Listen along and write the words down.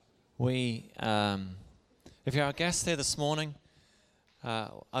If you're our guest here this morning,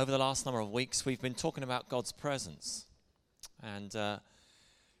 over the last number of weeks, we've been talking about God's presence. And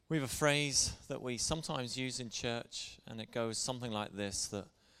we have a phrase that we sometimes use in church, and it goes something like this, that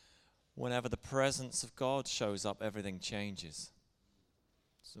whenever the presence of God shows up, everything changes.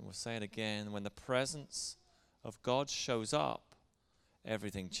 So we'll say it again, when the presence of God shows up,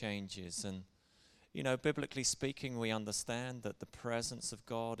 everything changes. And you know, biblically speaking, we understand that the presence of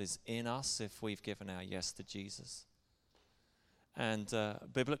God is in us if we've given our yes to Jesus. And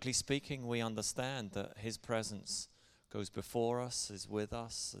biblically speaking, we understand that his presence goes before us, is with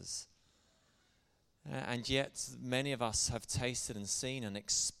us. And yet, many of us have tasted and seen and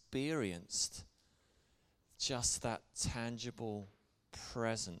experienced just that tangible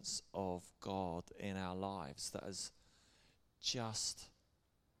presence of God in our lives that has just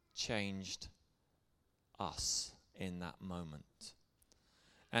changed us in that moment.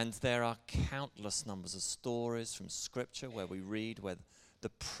 And there are countless numbers of stories from Scripture where we read where the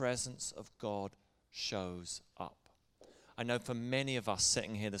presence of God shows up. I know for many of us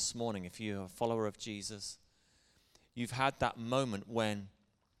sitting here this morning, if you're a follower of Jesus, you've had that moment when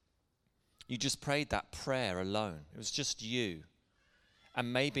you just prayed that prayer alone. It was just you.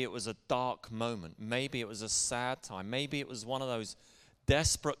 And maybe it was a dark moment. Maybe it was a sad time. Maybe it was one of those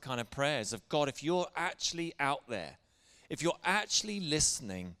desperate kind of prayers of, God, if you're actually out there, if you're actually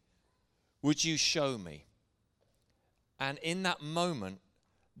listening, would you show me? And in that moment,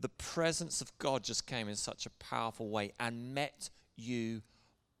 the presence of God just came in such a powerful way and met you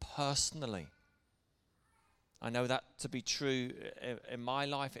personally. I know that to be true in my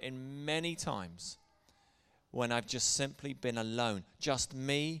life in many times when I've just simply been alone, just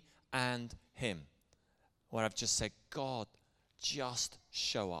me and him, where I've just said, God, just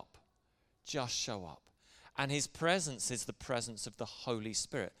show up. Just show up. And his presence is the presence of the Holy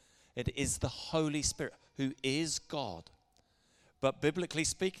Spirit. It is the Holy Spirit who is God. But biblically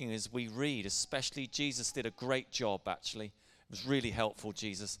speaking, as we read, especially Jesus did a great job, actually. It was really helpful,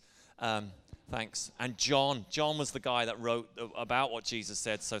 Jesus. Thanks. And John was the guy that wrote about what Jesus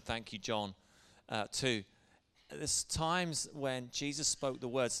said, so thank you, John, too. There's times when Jesus spoke the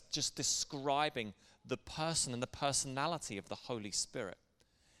words just describing the person and the personality of the Holy Spirit,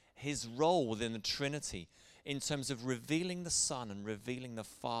 his role within the Trinity in terms of revealing the Son and revealing the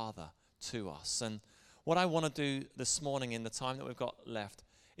Father to us. And what I want to do this morning in the time that we've got left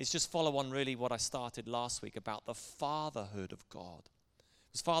is just follow on really what I started last week about the fatherhood of God.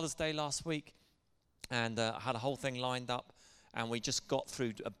 It was Father's Day last week, and I had a whole thing lined up, and we just got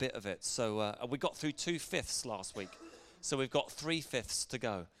through a bit of it. So we got through 2/5 last week, so we've got 3/5 to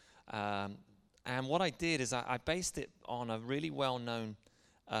go. And what I did is I based it on a really well-known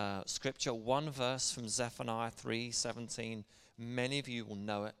scripture, one verse from Zephaniah 3:17. Many of you will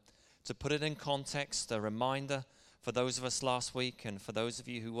know it. To put it in context, a reminder for those of us last week and for those of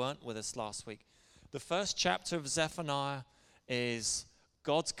you who weren't with us last week. The first chapter of Zephaniah is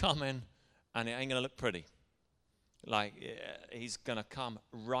God's coming and it ain't going to look pretty. Like he's going to come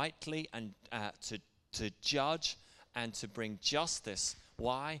rightly and to judge and to bring justice.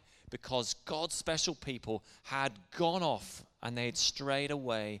 Why? Because God's special people had gone off and they had strayed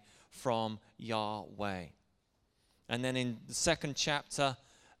away from Yahweh. And then in the second chapter,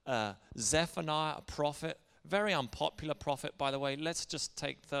 Zephaniah, a prophet, very unpopular prophet, by the way. Let's just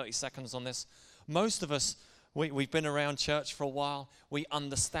take 30 seconds on this. Most of us, we've been around church for a while. We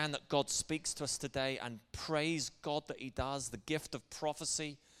understand that God speaks to us today and praise God that he does, the gift of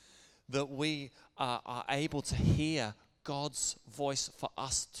prophecy, that we are able to hear God's voice for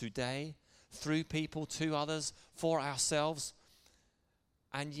us today, through people, to others, for ourselves.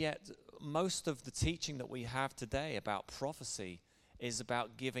 And yet, most of the teaching that we have today about prophecy is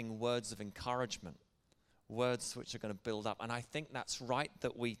about giving words of encouragement, words which are going to build up. And I think that's right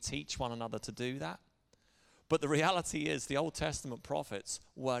that we teach one another to do that. But the reality is the Old Testament prophets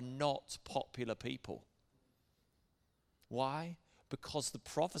were not popular people. Why? Because the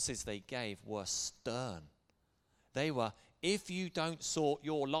prophecies they gave were stern. They were, if you don't sort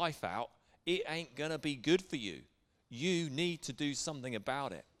your life out, it ain't going to be good for you. You need to do something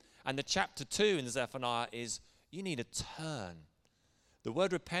about it. And the chapter 2 in Zephaniah is, you need to turn. The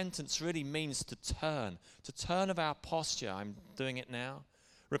word repentance really means to turn of our posture. I'm doing it now.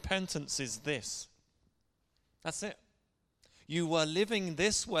 Repentance is this. That's it. You were living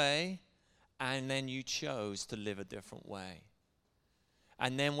this way, and then you chose to live a different way.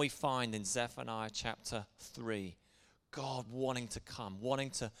 And then we find in Zephaniah chapter 3, God wanting to come, wanting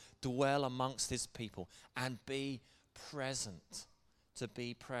to dwell amongst his people and be present, to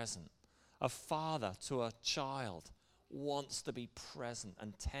be present. A father to a child wants to be present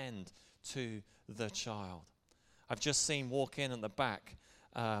and tend to the child. I've just seen walk in at the back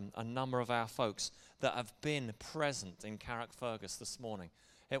a number of our folks that have been present in Carrickfergus this morning.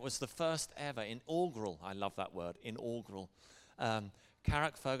 It was the first ever inaugural, I love that word, inaugural,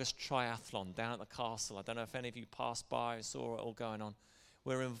 Carrickfergus Triathlon down at the castle. I don't know if any of you passed by or saw it all going on.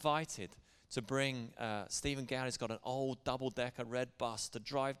 We're invited to bring, Stephen Gowdy's got an old double-decker red bus, to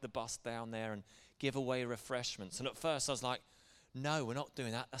drive the bus down there and give away refreshments. And at first I was like, no, we're not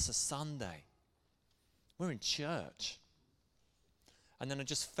doing that. That's a Sunday. We're in church. And then I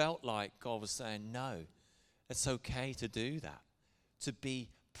just felt like God was saying, no, it's okay to do that, to be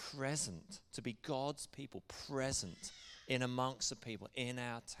present, to be God's people present in amongst the people in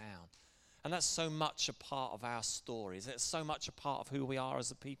our town. And that's so much a part of our stories. It's so much a part of who we are as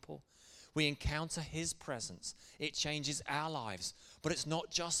a people. We encounter his presence. It changes our lives. But it's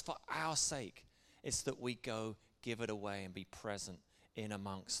not just for our sake. It's that we go give it away and be present in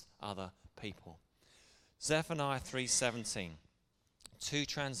amongst other people. Zephaniah 3:17. Two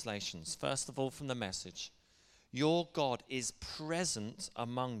translations. First of all, from the Message. Your God is present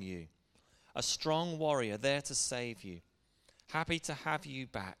among you, a strong warrior there to save you, happy to have you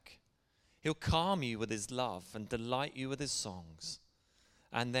back. He'll calm you with his love and delight you with his songs.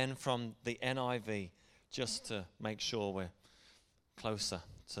 And then from the NIV, just to make sure we're closer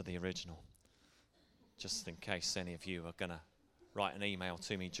to the original, just in case any of you are going to write an email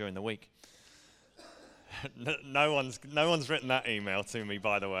to me during the week. No one's written that email to me,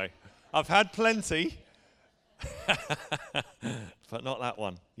 by the way. I've had plenty, but not that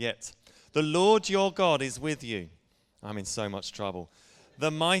one yet. The Lord your God is with you. I'm in so much trouble.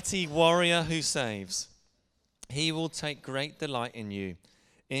 The mighty warrior who saves. He will take great delight in you.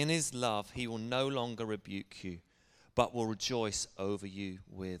 In his love, he will no longer rebuke you, but will rejoice over you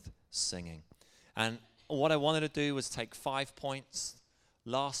with singing. And what I wanted to do was take 5 points.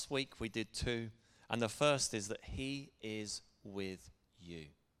 Last week we did 2. And the first is that he is with you.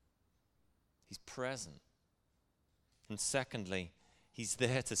 He's present. And secondly, he's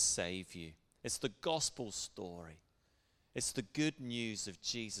there to save you. It's the gospel story. It's the good news of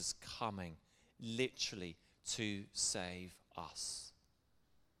Jesus coming literally to save us.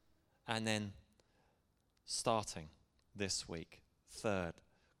 And then starting this week, third,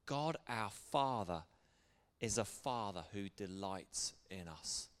 God our Father is a Father who delights in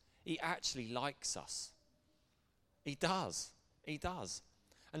us. He actually likes us. He does. He does.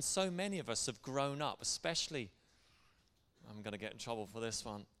 And so many of us have grown up, especially, I'm going to get in trouble for this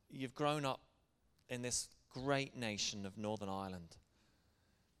one, you've grown up in this great nation of Northern Ireland.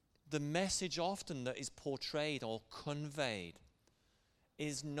 The message often that is portrayed or conveyed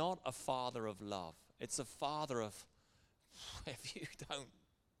is not a father of love. It's a father of, if you don't,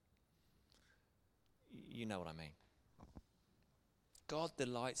 you know what I mean. God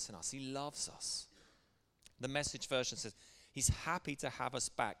delights in us. He loves us. The Message version says, he's happy to have us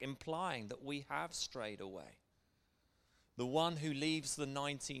back, implying that we have strayed away. The one who leaves the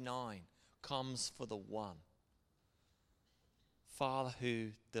 99 comes for the one. Father who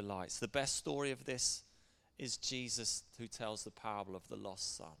delights. The best story of this is Jesus, who tells the parable of the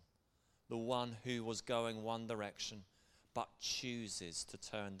lost son. The one who was going one direction, but chooses to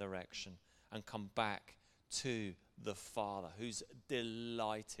turn direction and come back to the Father, who's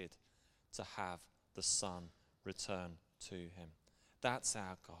delighted to have the Son return to him. That's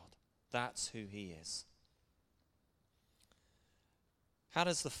our God. That's who he is. How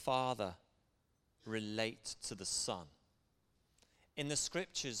does the Father relate to the Son? In the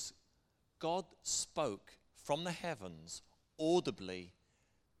scriptures, God spoke from the heavens audibly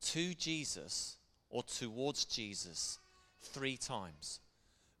to Jesus or towards Jesus 3 times.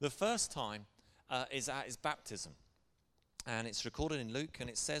 The first time is at his baptism. And it's recorded in Luke, and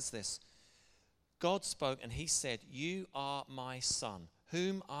it says this. God spoke, and he said, you are my son,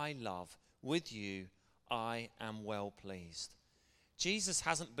 whom I love. With you I am well pleased. Jesus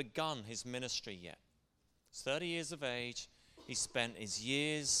hasn't begun his ministry yet. He's 30 years of age. He spent his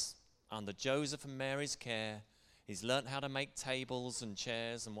years under Joseph and Mary's care. He's learnt how to make tables and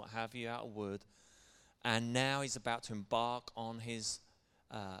chairs and what have you out of wood. And now he's about to embark on his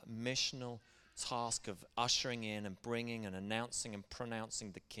missional task of ushering in and bringing and announcing and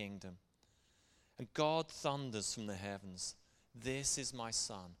pronouncing the kingdom. And God thunders from the heavens, this is my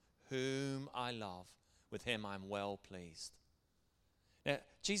son, whom I love. With him I am well pleased. Now,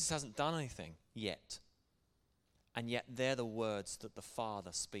 Jesus hasn't done anything yet. And yet they're the words that the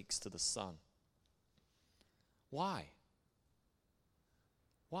Father speaks to the Son. Why?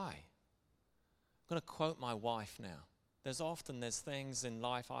 Why? I'm going to quote my wife now. There's things in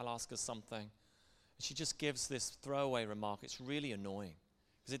life, I'll ask her something, and She just gives this throwaway remark. It's really annoying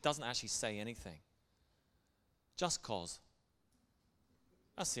because it doesn't actually say anything. Just cause.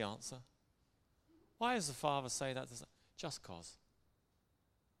 That's the answer. Why does the Father say that? Just cause.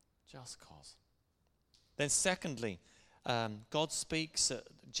 Just cause. Then secondly, God speaks at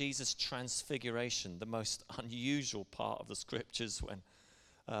Jesus' transfiguration, the most unusual part of the scriptures, when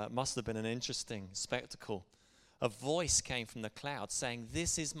must have been an interesting spectacle. A voice came from the cloud saying,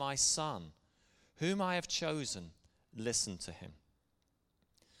 "This is my son, whom I have chosen. Listen to him."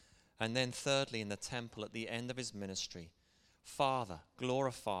 And then thirdly, in the temple at the end of his ministry, "Father,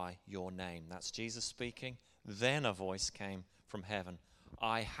 glorify your name." That's Jesus speaking. Then a voice came from heaven,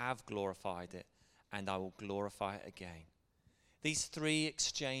 "I have glorified it, and I will glorify it again." These three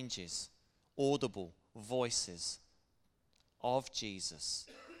exchanges, audible voices of Jesus,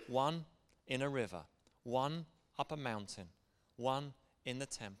 one in a river, one up a mountain, one in the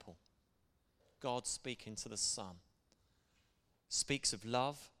temple. God speaking to the Son. Speaks of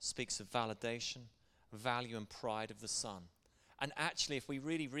love, speaks of validation, value and pride of the Son. And actually, if we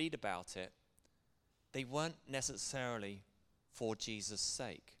really read about it, they weren't necessarily for Jesus'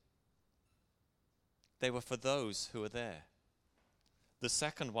 sake. They were for those who were there. The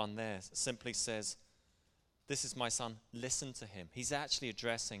second one there simply says, "This is my son, listen to him." He's actually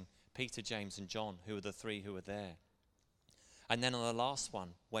addressing Peter, James, and John, who were the three who were there. And then on the last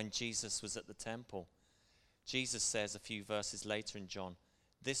one, when Jesus was at the temple, Jesus says a few verses later in John,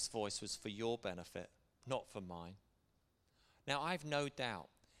 "This voice was for your benefit, not for mine." Now, I've no doubt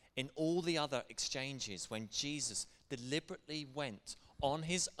in all the other exchanges when Jesus deliberately went on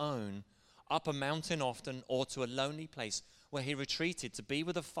his own up a mountain often or to a lonely place where he retreated to be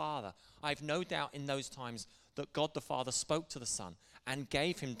with the Father, I have no doubt in those times that God the Father spoke to the Son and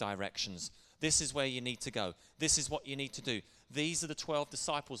gave him directions. This is where you need to go. This is what you need to do. These are the 12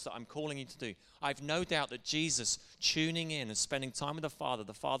 disciples that I'm calling you to do. I have no doubt that Jesus, tuning in and spending time with the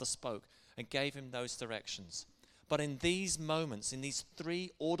Father spoke and gave him those directions. But in these moments, in these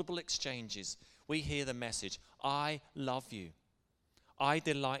three audible exchanges, we hear the message, "I love you. I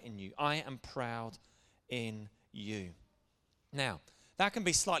delight in you. I am proud in you." Now, that can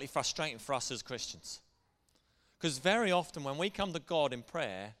be slightly frustrating for us as Christians. Because very often when we come to God in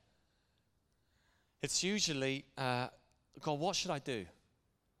prayer, it's usually, "God, what should I do?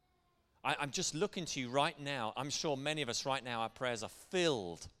 I'm just looking to you right now." I'm sure many of us right now, our prayers are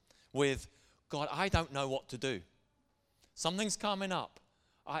filled with, "God, I don't know what to do. Something's coming up.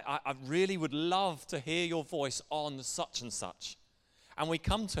 I really would love to hear your voice on such and such." And we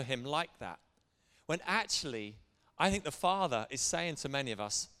come to him like that. When actually, I think the Father is saying to many of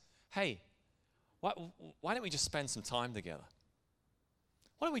us, "Hey, why don't we just spend some time together?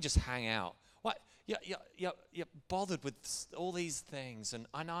 Why don't we just hang out? You're bothered with all these things, and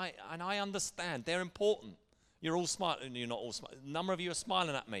I understand they're important. You're all smiling, you're not all smiling. A number of you are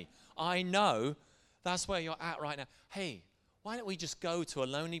smiling at me. I know that's where you're at right now. Hey, why don't we just go to a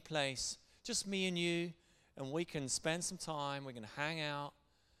lonely place, just me and you, and we can spend some time, we can hang out,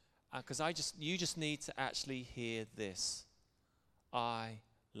 because you just need to actually hear this. I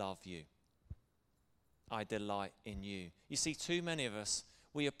love you. I delight in you." You see, too many of us,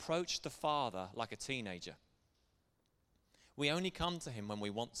 we approach the Father like a teenager. We only come to him when we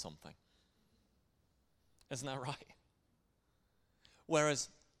want something. Isn't that right? Whereas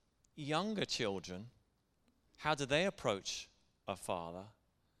younger children, how do they approach a father?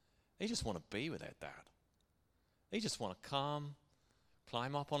 They just want to be with their dad. They just want to come,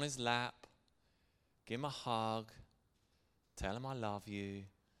 climb up on his lap, give him a hug, tell him I love you.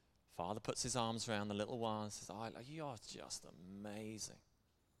 Father puts his arms around the little one and says, "You are just amazing."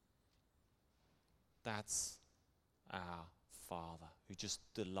 That's our Father who just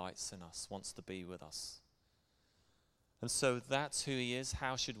delights in us, wants to be with us. And so that's who he is.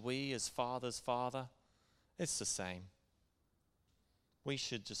 How should we as Father's Father? It's the same. We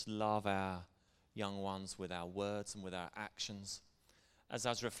should just love our young ones with our words and with our actions. As I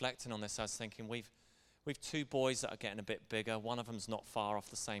was reflecting on this, I was thinking we've two boys that are getting a bit bigger. One of them's not far off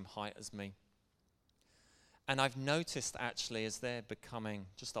the same height as me. And I've noticed actually as they're becoming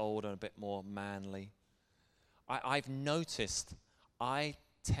just older and a bit more manly, I've noticed I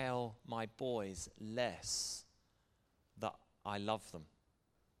tell my boys less that I love them.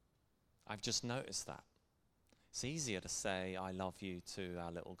 I've just noticed that. It's easier to say I love you to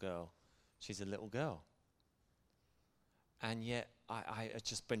our little girl. She's a little girl. And yet I had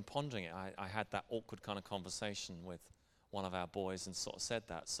just been pondering it. I had that awkward kind of conversation with one of our boys and sort of said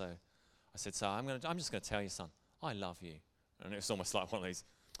that. So I said, "So I'm just going to tell you, son, I love you." And it was almost like one of these,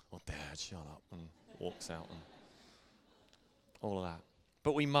 "Oh, Dad, shut up," and walks out and all of that.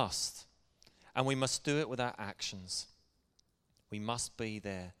 But we must. And we must do it with our actions. We must be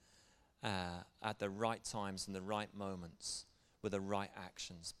there at the right times and the right moments with the right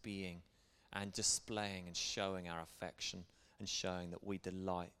actions, being and displaying and showing our affection and showing that we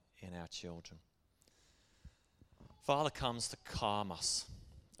delight in our children. Father comes to calm us,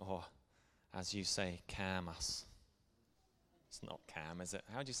 or as you say, calm us. It's not calm, is it?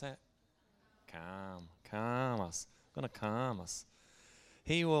 How do you say it? Calm us. Going to calm us.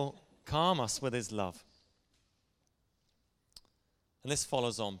 He will calm us with his love. And this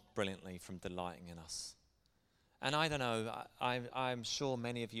follows on brilliantly from delighting in us. And I don't know, I'm sure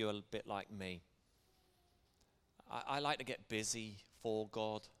many of you are a bit like me. I like to get busy for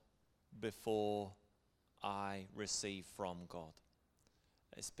God before I receive from God.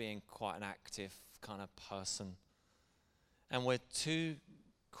 It's being quite an active kind of person. And we're too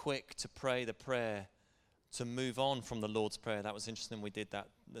quick to pray the prayer to move on from the Lord's Prayer. That was interesting, we did that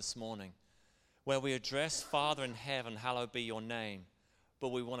this morning. Where we address Father in heaven, hallowed be your name. But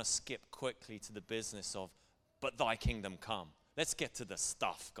we want to skip quickly to the business of, but thy kingdom come. Let's get to the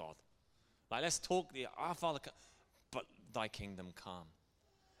stuff, God. Like, let's talk, our Father, but thy kingdom come.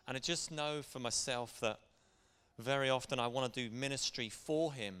 And I just know for myself that very often I want to do ministry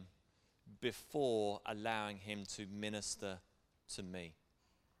for him before allowing him to minister to me.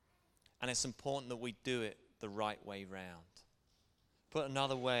 And it's important that we do it the right way round. Put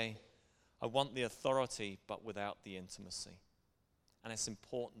another way, I want the authority but without the intimacy. And it's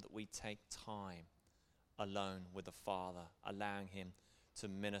important that we take time alone with the Father, allowing him to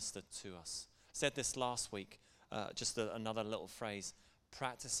minister to us. I said this last week, just another little phrase,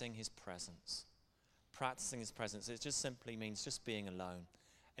 practicing his presence. Practicing his presence, it just simply means just being alone.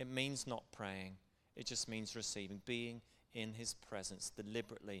 It means not praying. It just means receiving, being in his presence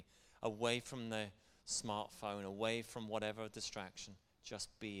deliberately, away from the smartphone, away from whatever distraction, just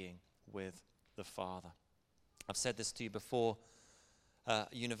being with the Father. I've said this to you before.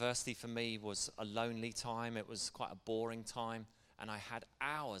 University for me was a lonely time. It was quite a boring time, and I had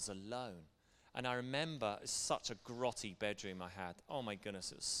hours alone. And I remember it's such a grotty bedroom I had. Oh my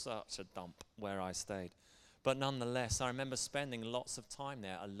goodness, it was such a dump where I stayed. But nonetheless, I remember spending lots of time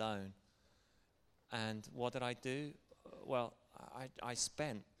there alone. And what did I do? Well, I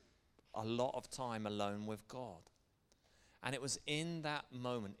spent a lot of time alone with God. And it was in that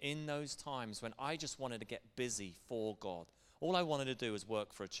moment, in those times when I just wanted to get busy for God. All I wanted to do was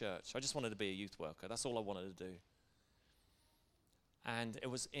work for a church. I just wanted to be a youth worker. That's all I wanted to do. And it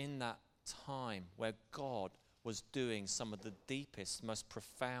was in that time where God was doing some of the deepest, most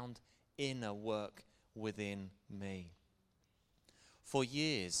profound inner work within me. For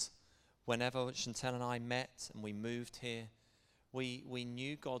years, whenever Chantel and I met and we moved here, we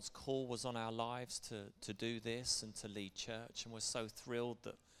knew God's call was on our lives to do this and to lead church, and we're so thrilled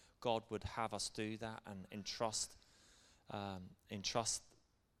that God would have us do that and entrust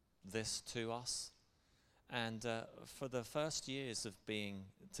this to us. And for the first years of being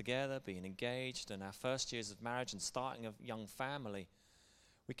together, being engaged, and our first years of marriage and starting a young family,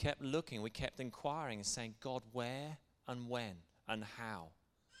 we kept looking, we kept inquiring and saying, God, where and when and how?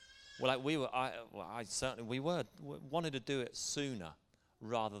 Well, like we wanted to do it sooner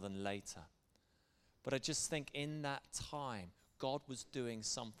rather than later. But I just think in that time, God was doing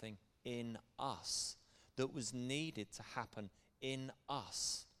something in us that was needed to happen in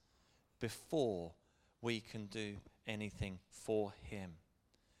us before we can do anything for him.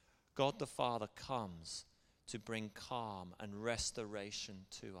 God the Father comes to bring calm and restoration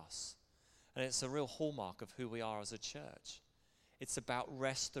to us. And it's a real hallmark of who we are as a church. It's about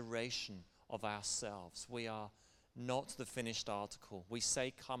restoration of ourselves. We are not the finished article. We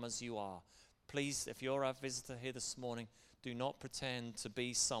say, come as you are. Please, if you're a visitor here this morning, do not pretend to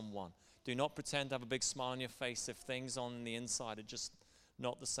be someone. Do not pretend to have a big smile on your face if things on the inside are just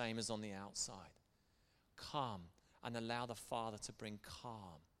not the same as on the outside. Come and allow the Father to bring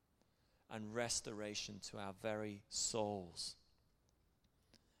calm and restoration to our very souls.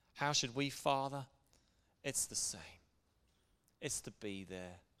 How should we, Father? It's the same. It's to be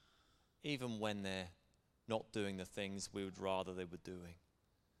there, even when they're not doing the things we would rather they were doing.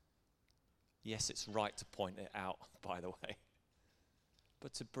 Yes, it's right to point it out, by the way,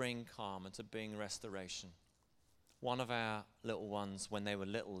 but to bring calm and to bring restoration. One of our little ones, when they were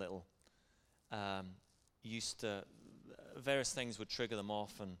little, used to, various things would trigger them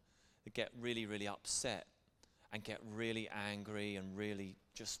off and they'd get really, really upset and get really angry and really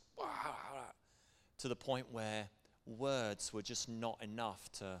just to the point where words were just not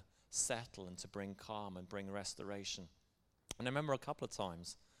enough to settle and to bring calm and bring restoration. And I remember a couple of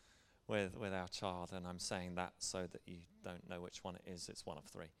times with our child, and I'm saying that so that you don't know which one it is. It's one of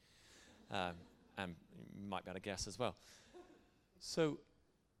three. And you might be able to guess as well. So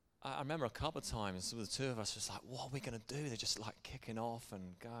I remember a couple of times with the two of us just like, what are we going to do? They're just like kicking off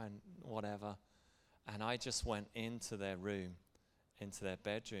and going whatever. And I just went into their room, into their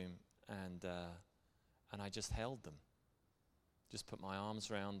bedroom, and I just held them. Just put my arms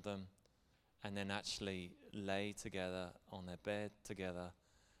around them, and then actually lay together on their bed together,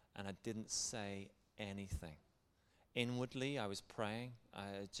 and I didn't say anything. Inwardly, I was praying.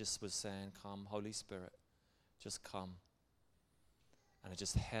 I just was saying, come, Holy Spirit, just come. And I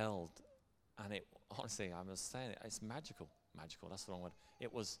just held, and it, honestly, I was saying it's magical. Magical, that's the wrong word.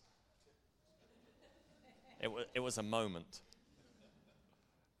 It was a moment.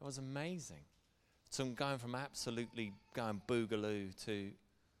 It was amazing. So I'm going from absolutely going boogaloo to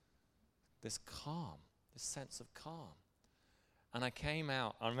this calm, this sense of calm. And I came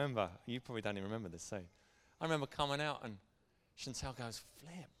out, I remember, you probably don't even remember this, so I remember coming out and Chantel goes,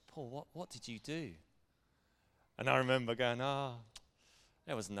 Flip, Paul, what did you do? And I remember going,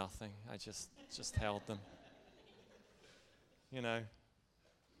 it was nothing. I just held them. You know,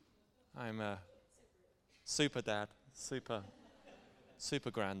 I'm a super dad, super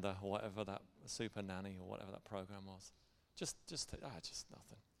grander, or whatever that, super nanny, or whatever that program was. Just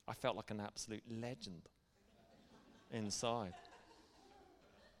nothing. I felt like an absolute legend inside.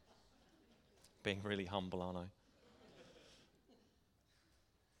 Being really humble, aren't I?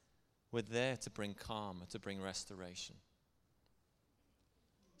 We're there to bring calm and to bring restoration.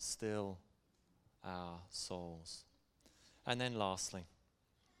 Still our souls. And then lastly,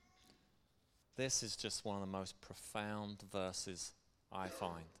 this is just one of the most profound verses I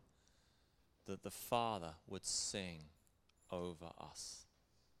find, that the Father would sing over us,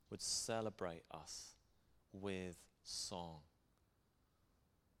 would celebrate us with song.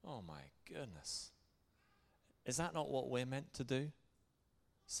 Oh my goodness. Is that not what we're meant to do?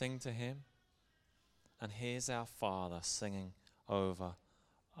 Sing to Him? And here's our Father singing over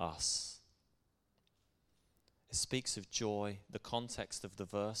us. It speaks of joy. The context of the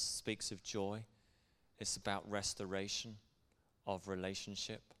verse speaks of joy. It's about restoration of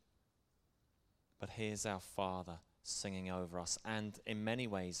relationship. But here's our Father singing over us. And in many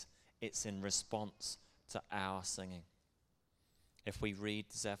ways, it's in response to our singing. If we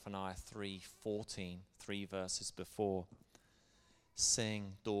read Zephaniah 3:14, 3 verses before,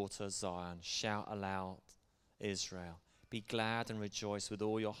 sing, daughter Zion, shout aloud, Israel. Be glad and rejoice with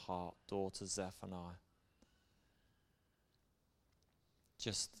all your heart, daughter Zephaniah.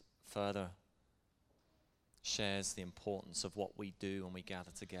 Just further shares the importance of what we do when we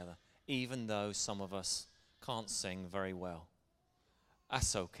gather together. Even though some of us can't sing very well,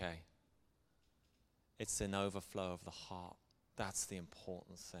 that's okay. It's an overflow of the heart. That's the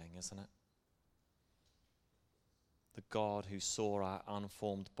important thing, isn't it? The God who saw our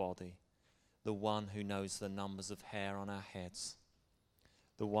unformed body, the one who knows the numbers of hair on our heads,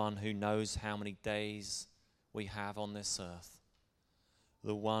 the one who knows how many days we have on this earth,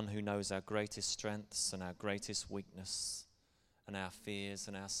 the one who knows our greatest strengths and our greatest weakness and our fears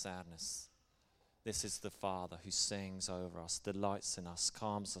and our sadness. This is the Father who sings over us, delights in us,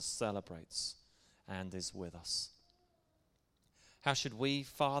 calms us, celebrates, and is with us. How should we,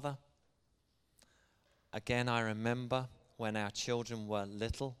 Father? Again, I remember when our children were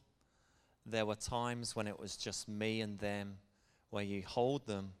little, there were times when it was just me and them, where you hold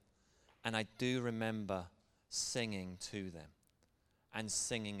them, and I do remember singing to them and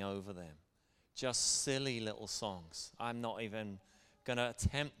singing over them. Just silly little songs. I'm not even going to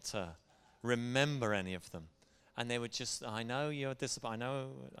attempt to remember any of them. And they were just, I know you're disappointed,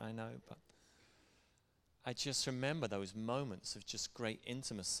 I know, but I just remember those moments of just great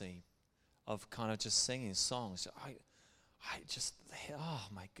intimacy, of kind of just singing songs. I just, oh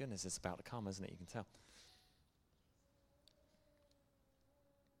my goodness, it's about to come, isn't it? You can tell.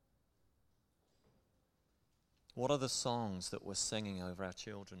 What are the songs that we're singing over our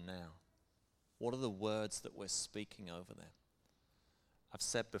children now? What are the words that we're speaking over them? I've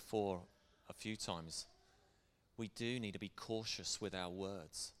said before a few times, we do need to be cautious with our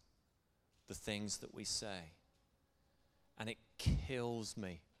words, the things that we say. And it kills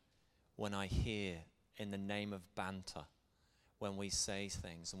me when I hear in the name of banter, when we say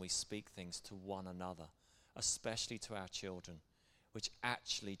things and we speak things to one another, especially to our children, which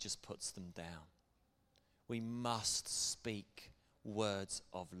actually just puts them down. We must speak words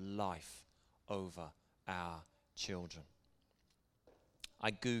of life over our children.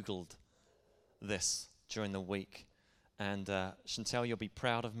 I Googled this during the week, and Chantel, you'll be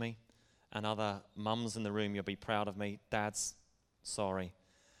proud of me, and other mums in the room, you'll be proud of me. Dads, sorry.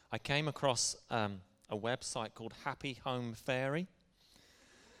 I came across a website called Happy Home Fairy.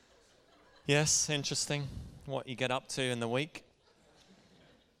 Yes, interesting what you get up to in the week.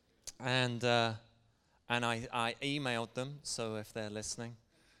 And I emailed them, so if they're listening,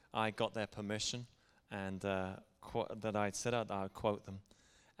 I got their permission, and that I'd said I would quote them.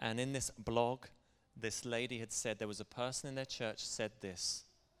 And in this blog, this lady had said there was a person in their church said this: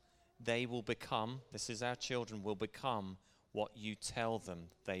 they will become, this is our children, will become what you tell them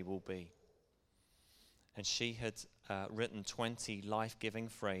they will be. And she had written 20 life-giving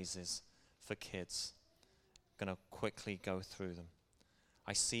phrases for kids. I'm going to quickly go through them.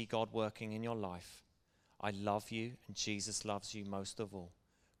 I see God working in your life. I love you, and Jesus loves you most of all.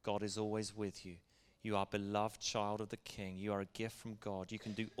 God is always with you. You are a beloved child of the King. You are a gift from God. You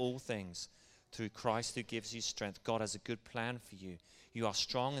can do all things through Christ who gives you strength. God has a good plan for you. You are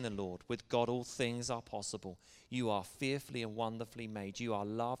strong in the Lord. With God, all things are possible. You are fearfully and wonderfully made. You are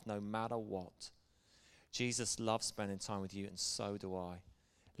loved no matter what. Jesus loves spending time with you, and so do I.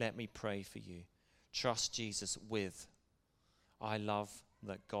 Let me pray for you. Trust Jesus with, I love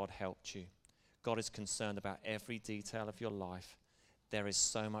that God helped you. God is concerned about every detail of your life. There is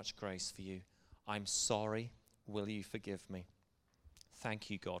so much grace for you. I'm sorry. Will you forgive me? Thank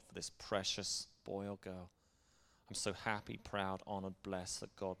you, God, for this precious boy or girl. I'm so happy, proud, honored, blessed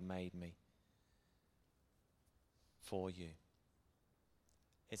that God made me for you.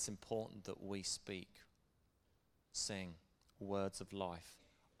 It's important that we speak, sing words of life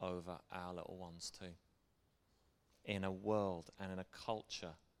over our little ones too. In a world and in a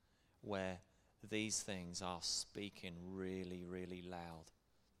culture where these things are speaking really, really loud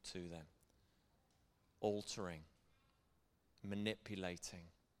to them, altering, manipulating,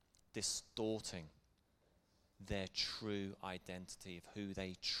 distorting their true identity of who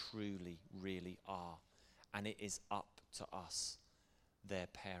they truly, really are. And it is up to us, their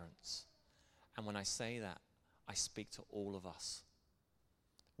parents. And when I say that, I speak to all of us.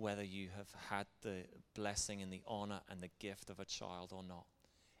 Whether you have had the blessing and the honor and the gift of a child or not,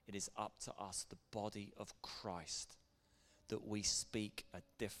 it is up to us, the body of Christ, that we speak a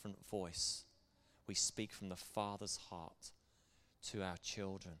different voice. We speak from the Father's heart to our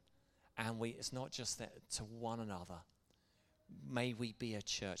children. And it's not just that, to one another. May we be a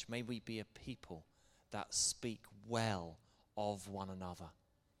church, may we be a people that speak well of one another,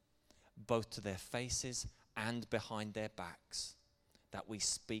 both to their faces and behind their backs, that we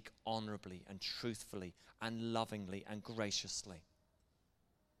speak honorably and truthfully and lovingly and graciously.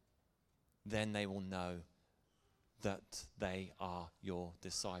 Then they will know that they are your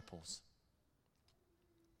disciples.